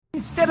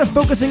Instead of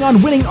focusing on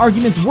winning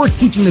arguments, we're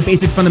teaching the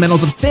basic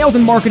fundamentals of sales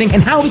and marketing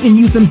and how we can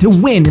use them to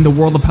win in the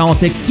world of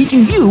politics,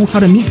 teaching you how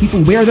to meet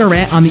people where they're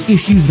at on the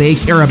issues they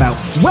care about.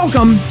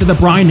 Welcome to The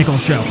Brian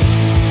Nichols Show.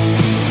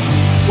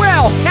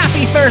 Well,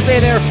 happy Thursday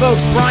there,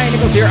 folks. Brian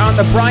Nichols here on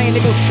The Brian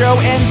Nichols Show,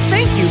 and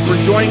thank you for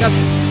joining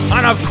us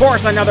on, of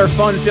course, another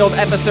fun-filled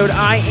episode.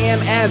 I am,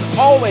 as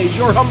always,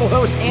 your humble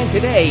host, and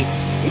today,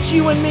 it's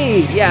you and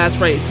me. Yeah, that's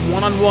right, it's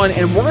one-on-one,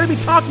 and we're going to be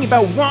talking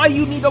about why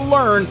you need to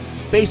learn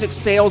basic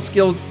sales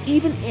skills,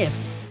 even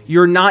if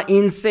you're not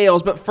in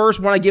sales. But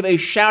first, I want to give a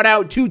shout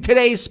out to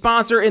today's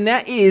sponsor, and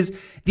that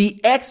is the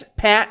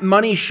Expat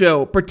Money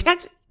Show.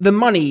 Protect the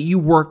money you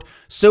worked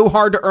so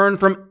hard to earn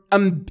from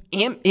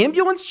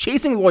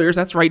ambulance-chasing lawyers,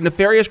 that's right,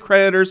 nefarious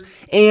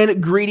creditors,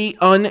 and greedy,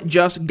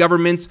 unjust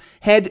governments.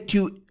 Head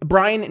to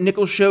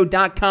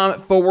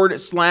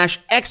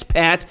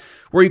briannicholsshow.com/expat,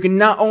 where you can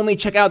not only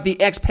check out the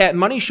Expat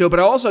Money Show, but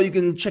also you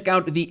can check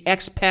out the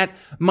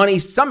Expat Money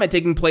Summit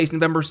taking place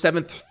November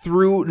 7th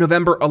through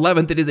November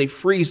 11th. It is a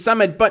free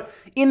summit, but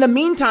in the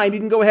meantime, you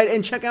can go ahead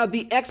and check out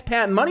the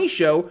Expat Money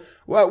Show,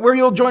 where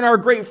you'll join our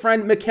great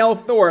friend, Mikkel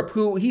Thorpe,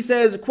 who he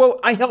says,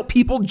 quote, "I help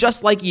people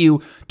just like you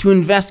to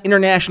invest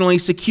internationally,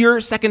 secure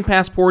second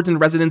passports and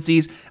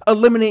residencies,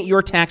 eliminate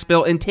your tax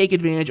bill, and take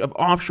advantage of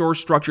offshore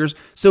structures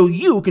so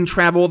you can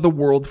travel the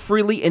world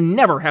freely and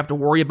never have to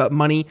worry about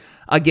money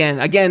again."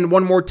 Again,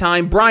 one more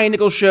time,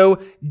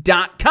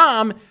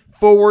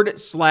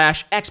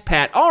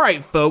 briannicholsshow.com/expat. All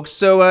right, folks.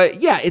 So,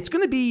 it's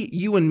going to be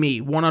you and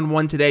me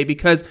one-on-one today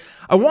because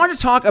I want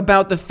to talk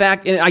about the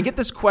fact, and I get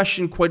this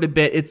question quite a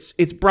bit.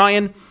 It's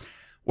Brian,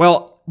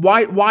 well,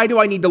 why do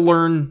I need to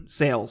learn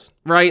sales,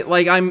 right?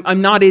 Like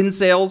I'm not in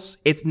sales.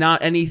 It's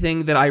not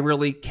anything that I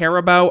really care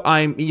about.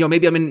 Maybe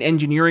I'm in an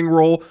engineering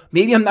role.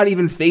 Maybe I'm not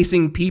even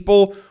facing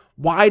people.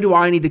 Why do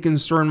I need to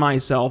concern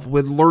myself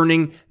with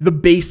learning the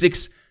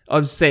basics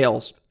of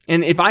sales?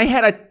 And if I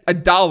had a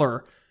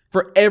dollar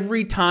for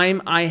every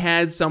time I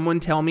had someone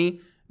tell me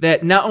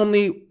that not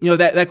only,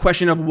 that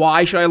question of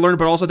why should I learn,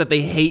 but also that they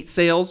hate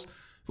sales,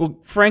 well,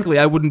 frankly,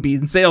 I wouldn't be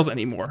in sales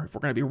anymore, if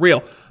we're going to be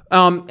real.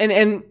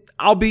 And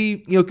I'll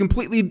be,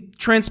 completely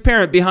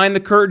transparent behind the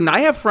curtain.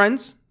 I have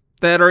friends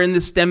that are in the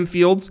STEM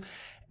fields,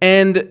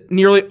 and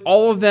nearly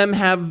all of them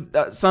have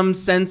some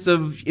sense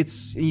of,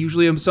 it's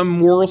usually some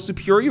moral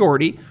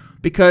superiority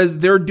because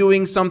they're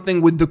doing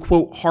something with the,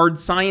 quote, hard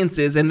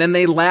sciences, and then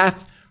they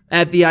laugh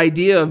at the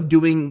idea of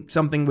doing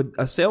something with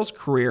a sales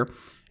career.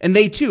 And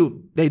they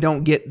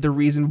don't get the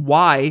reason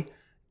why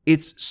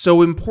it's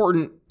so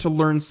important to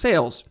learn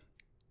sales.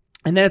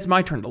 And then it's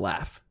my turn to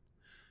laugh.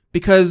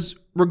 Because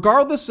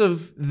regardless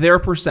of their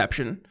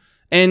perception,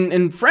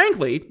 and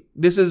frankly,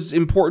 this is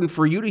important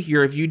for you to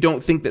hear if you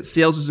don't think that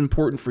sales is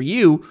important for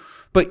you,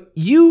 but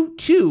you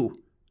too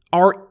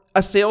are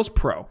a sales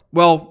pro.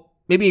 Well,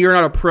 maybe you're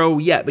not a pro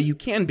yet, but you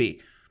can be.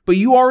 But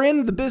you are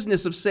in the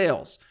business of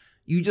sales.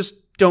 You just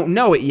don't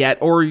know it yet,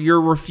 or you're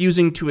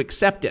refusing to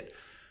accept it.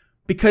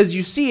 Because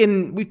you see,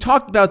 and we've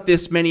talked about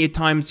this many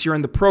times here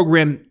on the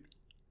program,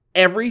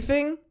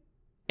 everything,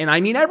 and I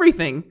mean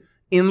everything,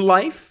 in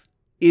life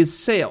is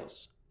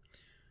sales.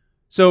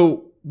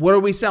 So what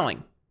are we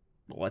selling?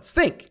 Well, let's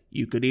think.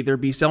 You could either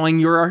be selling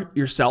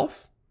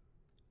yourself,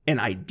 an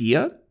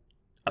idea,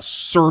 a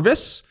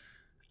service,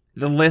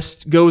 the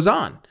list goes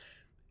on.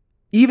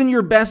 Even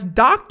your best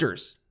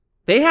doctors,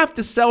 they have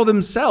to sell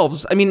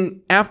themselves. I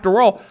mean, after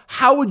all,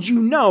 how would you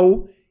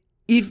know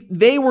if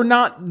they were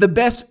not the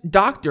best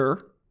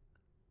doctor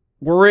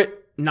were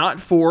it not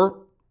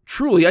for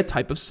truly a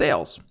type of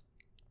sales?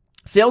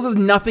 Sales is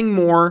nothing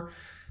more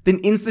than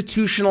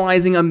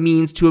institutionalizing a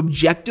means to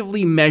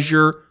objectively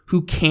measure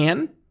who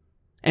can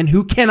and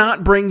who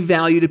cannot bring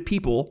value to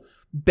people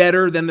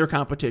better than their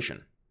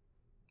competition.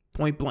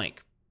 Point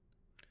blank.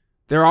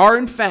 There are,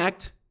 in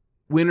fact,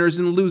 winners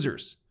and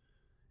losers.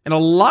 And a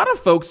lot of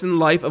folks in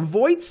life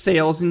avoid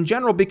sales in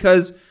general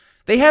because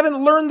they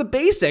haven't learned the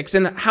basics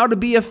and how to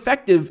be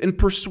effective and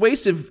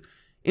persuasive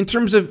in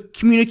terms of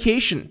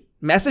communication,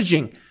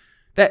 messaging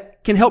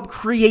that can help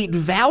create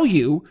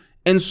value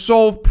and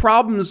solve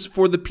problems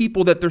for the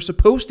people that they're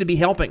supposed to be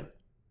helping.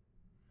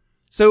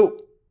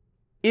 So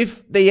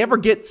if they ever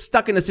get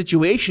stuck in a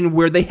situation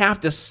where they have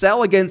to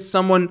sell against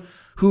someone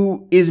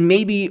who is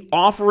maybe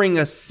offering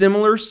a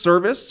similar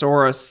service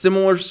or a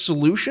similar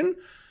solution,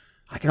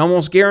 I can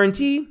almost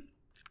guarantee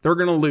they're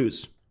going to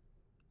lose.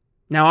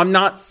 Now, I'm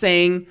not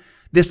saying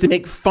this to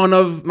make fun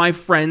of my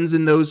friends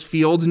in those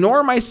fields, nor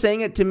am I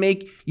saying it to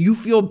make you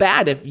feel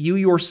bad if you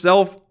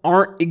yourself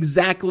aren't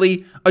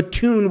exactly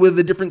attuned with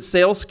the different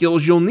sales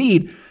skills you'll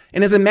need.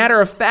 And as a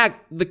matter of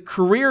fact, the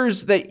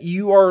careers that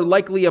you are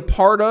likely a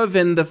part of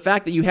and the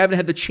fact that you haven't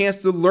had the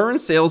chance to learn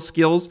sales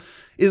skills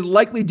is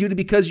likely due to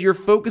because you're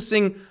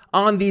focusing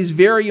on these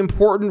very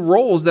important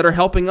roles that are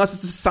helping us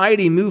as a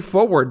society move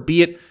forward,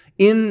 be it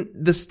in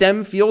the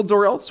STEM fields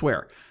or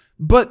elsewhere.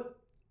 But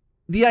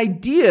the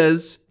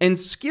ideas and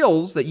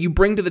skills that you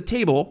bring to the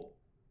table,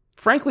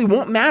 frankly,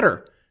 won't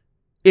matter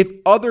if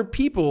other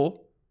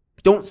people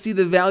don't see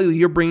the value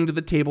you're bringing to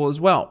the table as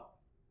well.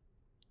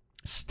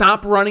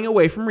 Stop running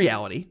away from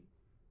reality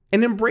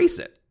and embrace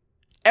it.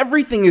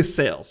 Everything is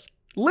sales,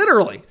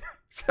 literally.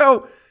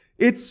 So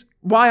it's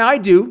why I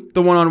do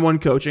the one-on-one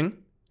coaching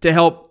to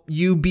help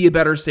you be a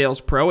better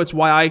sales pro. It's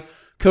why I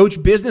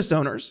coach business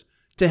owners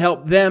to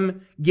help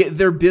them get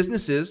their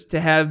businesses to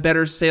have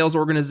better sales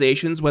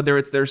organizations, whether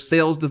it's their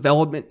sales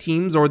development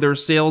teams or their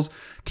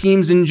sales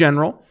teams in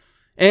general.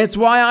 And it's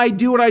why I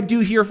do what I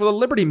do here for the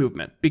Liberty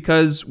Movement,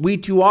 because we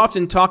too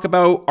often talk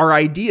about our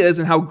ideas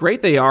and how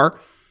great they are,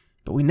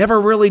 but we never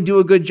really do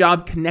a good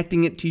job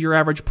connecting it to your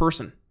average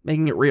person,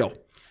 making it real.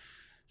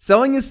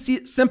 Selling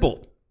is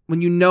simple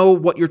when you know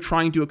what you're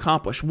trying to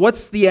accomplish.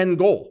 What's the end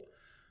goal?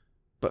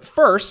 But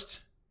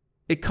first,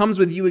 it comes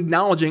with you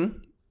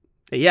acknowledging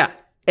that,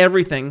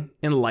 everything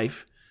in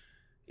life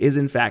is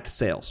in fact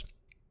sales.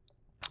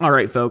 All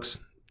right, folks,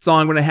 that's all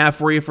I'm going to have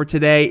for you for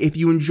today. If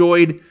you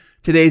enjoyed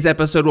today's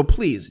episode, well,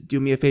 please do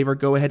me a favor,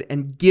 go ahead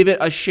and give it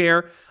a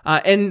share.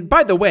 And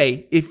by the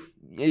way, if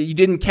you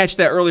didn't catch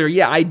that earlier,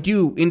 I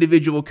do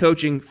individual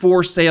coaching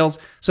for sales.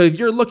 So if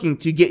you're looking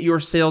to get your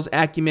sales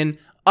acumen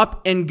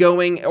up and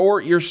going, or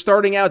you're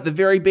starting out at the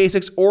very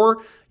basics,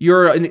 or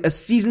you're a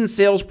seasoned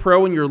sales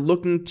pro and you're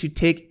looking to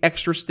take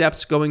extra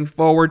steps going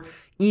forward,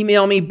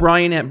 email me,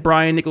 Brian at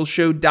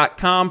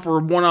briannicholsshow.com for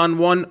a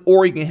one-on-one,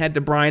 or you can head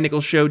to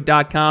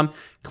briannicholsshow.com,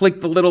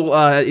 click the little,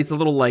 it's a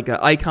little like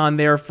icon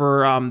there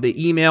for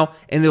the email,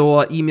 and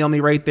it'll email me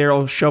right there.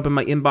 It'll show up in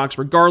my inbox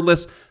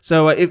regardless.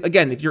 So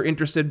if you're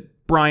interested,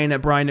 Brian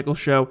at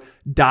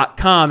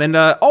briannicholsshow.com. And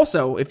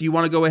also, if you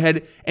want to go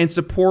ahead and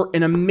support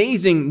an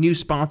amazing new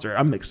sponsor,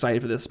 I'm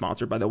excited for this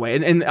sponsor, by the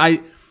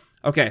way.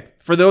 Okay,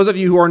 for those of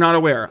you who are not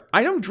aware,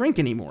 I don't drink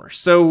anymore.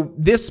 So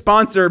this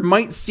sponsor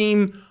might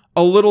seem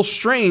a little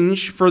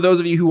strange for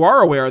those of you who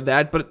are aware of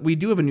that, but we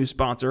do have a new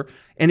sponsor,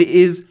 and it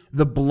is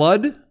the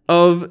Blood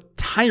of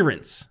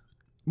Tyrants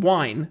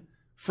wine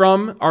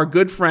from our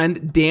good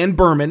friend Dan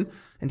Berman.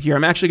 And here,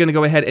 I'm actually going to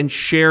go ahead and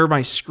share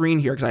my screen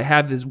here because I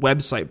have this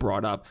website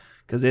brought up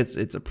because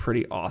it's a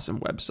pretty awesome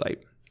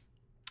website.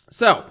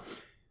 So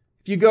if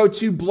you go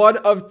to Blood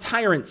of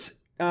Tyrants,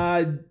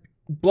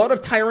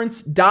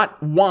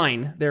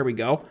 bloodoftyrants.wine, there we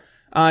go.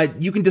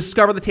 You can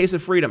discover the taste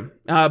of freedom.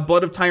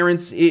 Blood of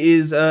Tyrants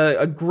is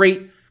a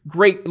great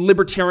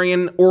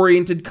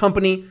libertarian-oriented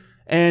company.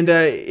 And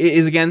it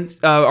is, again,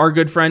 our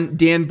good friend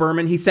Dan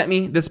Berman. He sent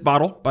me this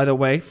bottle, by the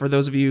way, for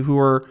those of you who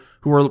are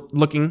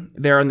looking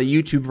there on the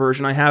YouTube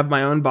version. I have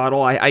my own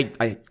bottle. I'm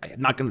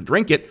not going to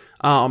drink it,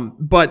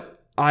 but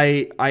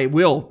I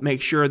will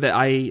make sure that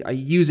I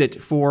use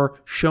it for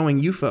showing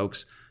you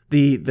folks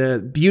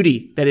the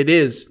beauty that it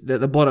is,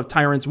 the Blood of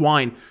Tyrants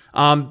wine.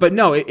 But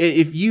no,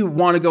 if you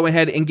want to go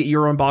ahead and get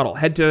your own bottle,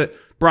 head to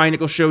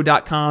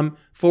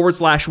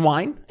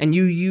briannicholsshow.com/wine, and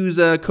you use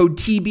code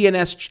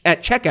TBNS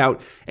at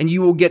checkout, and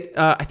you will get,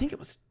 I think it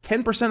was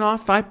 10%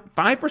 off,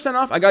 5%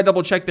 off. I got to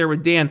double check there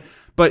with Dan,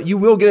 but you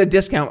will get a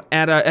discount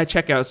at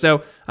checkout.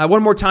 So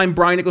one more time,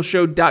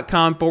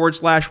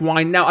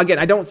 briannicholsshow.com/wine. Now, again,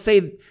 I don't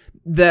say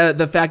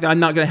the fact that I'm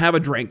not going to have a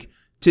drink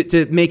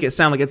to make it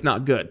sound like it's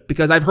not good,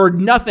 because I've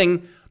heard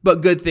nothing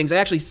but good things. I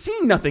actually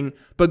seen nothing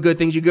but good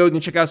things. You can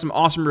check out some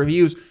awesome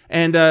reviews.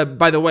 And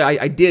by the way,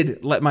 I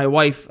did let my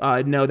wife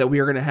know that we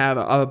are going to have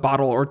a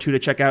bottle or two to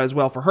check out as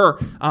well for her.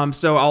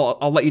 So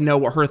I'll let you know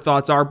what her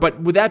thoughts are. But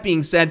with that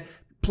being said,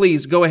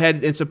 please go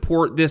ahead and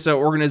support this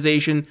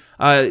organization,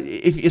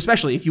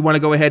 especially if you want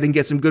to go ahead and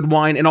get some good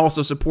wine and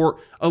also support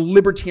a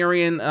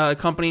libertarian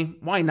company.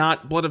 Why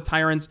not? Blood of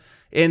Tyrants.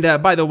 And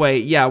by the way,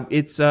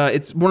 it's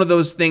one of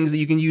those things that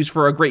you can use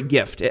for a great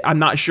gift. I'm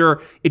not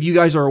sure if you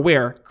guys are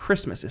aware,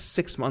 Christmas is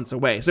 6 months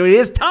away. So it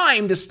is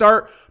time to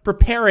start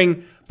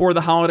preparing for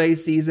the holiday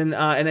season.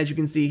 And as you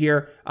can see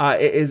here,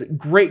 it is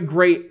great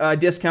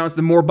discounts.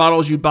 The more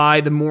bottles you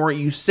buy, the more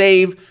you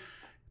save.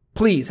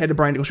 Please head to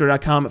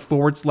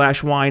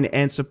briannicholsshow.com/wine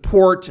and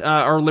support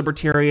our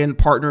libertarian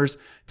partners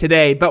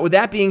today. But with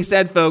that being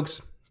said,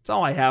 folks, that's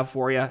all I have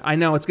for you. I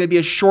know it's going to be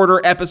a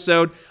shorter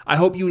episode. I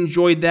hope you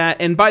enjoyed that.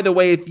 And by the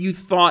way, if you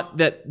thought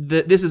that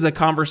this is a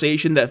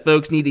conversation that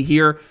folks need to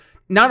hear,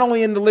 not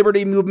only in the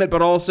Liberty Movement,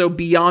 but also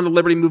beyond the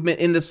Liberty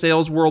Movement in the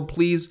sales world,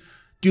 please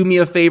do me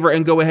a favor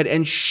and go ahead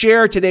and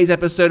share today's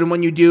episode. And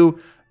when you do,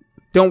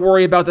 don't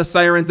worry about the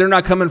sirens. They're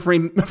not coming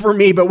for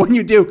me, but when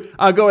you do,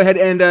 go ahead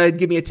and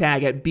give me a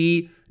tag at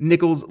B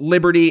Nichols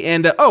Liberty.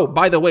 And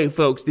by the way,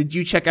 folks, did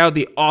you check out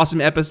the awesome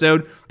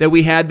episode that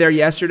we had there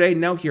yesterday?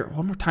 No, here,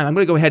 one more time. I'm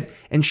going to go ahead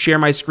and share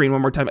my screen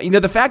one more time. You know,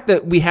 the fact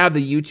that we have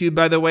the YouTube,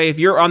 by the way, if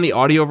you're on the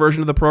audio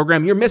version of the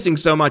program, you're missing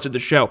so much of the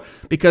show,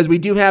 because we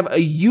do have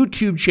a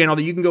YouTube channel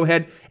that you can go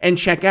ahead and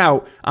check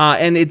out.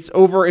 And it's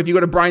over, if you go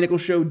to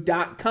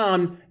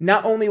briannicholsshow.com,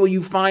 not only will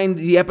you find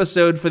the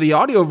episode for the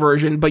audio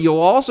version, but you'll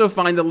also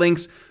find the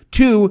links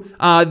to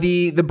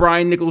the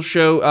Brian Nichols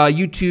Show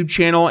YouTube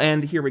channel.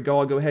 And here we go.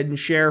 I'll go ahead and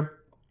share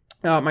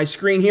my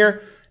screen here.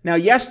 Now,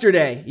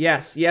 yesterday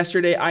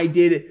I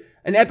did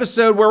an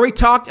episode where we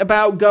talked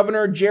about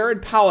Governor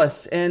Jared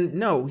Polis. And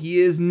no, he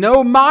is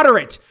no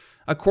moderate,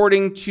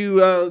 according to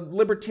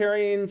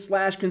libertarian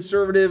 /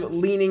 conservative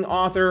leaning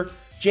author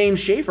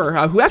James Schaefer,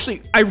 who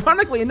actually,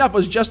 ironically enough,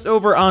 was just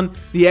over on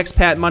the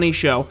Expat Money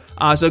Show.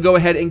 So go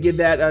ahead and give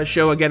that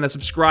show, again, a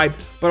subscribe.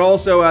 But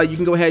also, you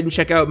can go ahead and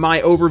check out my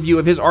overview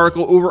of his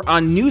article over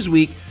on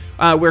Newsweek,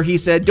 where he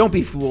said, don't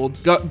be fooled.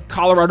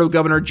 Colorado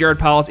Governor Jared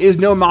Polis is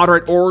no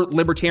moderate or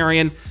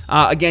libertarian.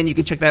 Again, you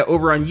can check that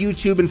over on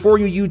YouTube. And for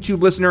you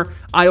YouTube listener,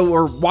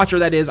 or watcher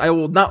that is, I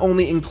will not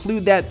only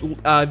include that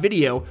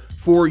video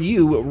for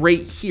you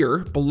right here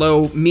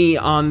below me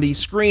on the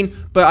screen,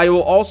 but I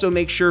will also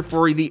make sure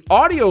for the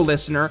audio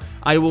listener,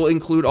 I will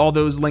include all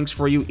those links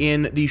for you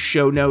in the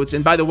show notes.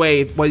 And by the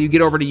way, while you get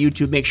over to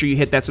YouTube, make sure you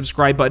hit that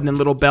subscribe button and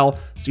little bell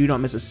so you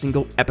don't miss a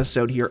single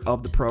episode here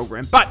of the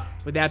program. But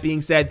with that being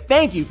said,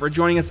 thank you for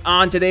joining us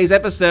on today's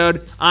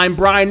episode. I'm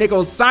Brian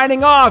Nichols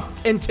signing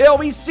off. Until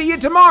we see you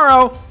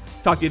tomorrow.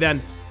 Talk to you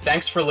then.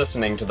 Thanks for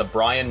listening to The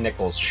Brian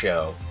Nichols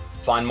Show.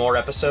 Find more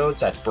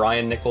episodes at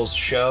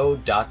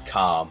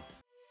briannicholsshow.com.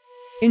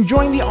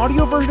 Enjoying the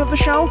audio version of the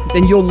show?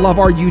 Then you'll love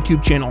our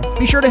YouTube channel.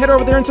 Be sure to head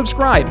over there and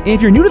subscribe. And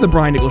if you're new to The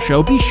Brian Nichols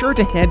Show, be sure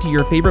to head to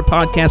your favorite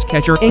podcast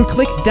catcher and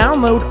click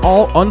download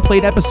all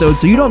unplayed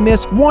episodes so you don't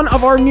miss one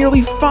of our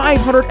nearly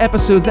 500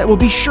 episodes that will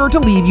be sure to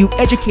leave you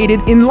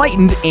educated,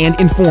 enlightened, and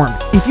informed.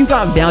 If you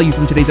got value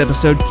from today's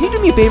episode, can you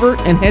do me a favor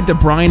and head to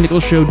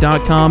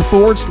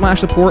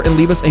briannicholsshow.com/support and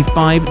leave us a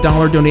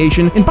 $5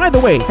 donation? And by the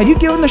way, have you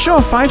given the show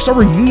a 5-star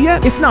review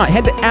yet? If not,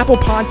 head to Apple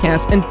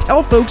Podcasts and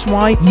tell folks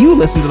why you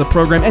listen to the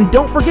program, and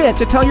don't forget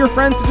to tell your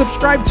friends to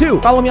subscribe too.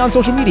 Follow me on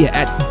social media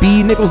at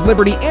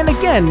bnicholsliberty. And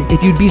again,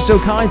 if you'd be so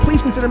kind,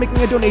 please consider making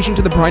a donation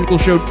to The Brian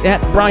Nichols Show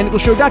at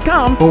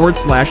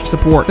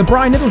briannicholsshow.com/support. The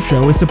Brian Nichols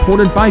Show is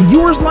supported by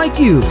viewers like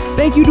you.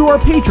 Thank you to our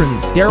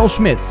patrons, Daryl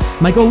Schmitz,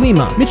 Michael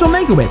Lima, Mitchell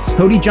Mankiewicz,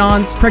 Cody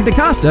Johns, Craig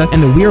DaCosta,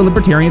 and the We Are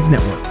Libertarians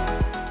Network.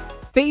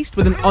 Faced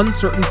with an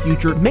uncertain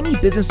future, many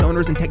business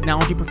owners and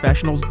technology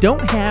professionals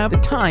don't have the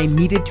time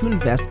needed to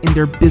invest in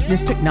their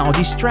business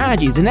technology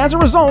strategies, and as a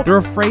result, they're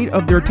afraid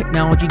of their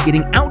technology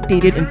getting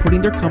outdated and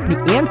putting their company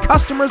and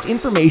customers'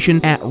 information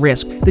at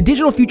risk. The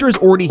digital future is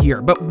already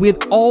here, but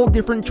with all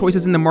different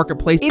choices in the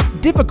marketplace, it's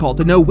difficult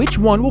to know which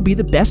one will be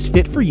the best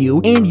fit for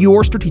you and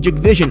your strategic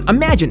vision.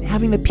 Imagine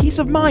having the peace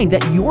of mind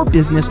that your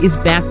business is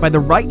backed by the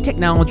right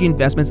technology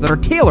investments that are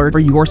tailored for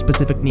your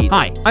specific needs.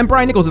 Hi, I'm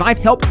Brian Nichols, and I've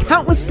helped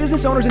countless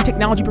business owners and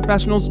technology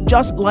professionals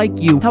just like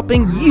you,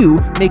 helping you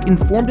make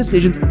informed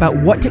decisions about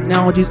what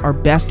technologies are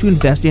best to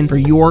invest in for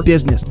your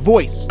business.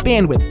 Voice,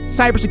 bandwidth,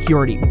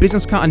 cybersecurity,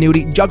 business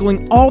continuity,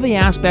 juggling all the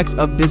aspects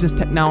of business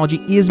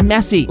technology is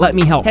messy. Let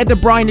me help. Head to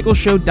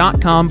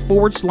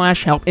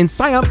briannicholsshow.com/help and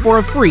sign up for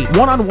a free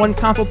one-on-one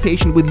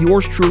consultation with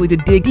yours truly to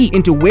dig deep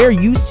into where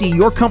you see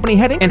your company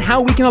heading and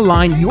how we can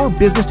align your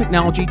business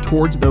technology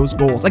towards those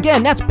goals.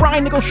 Again, that's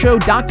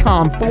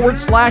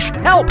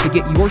briannicholsshow.com/help to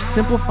get your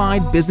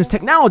simplified business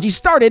technology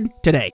started today.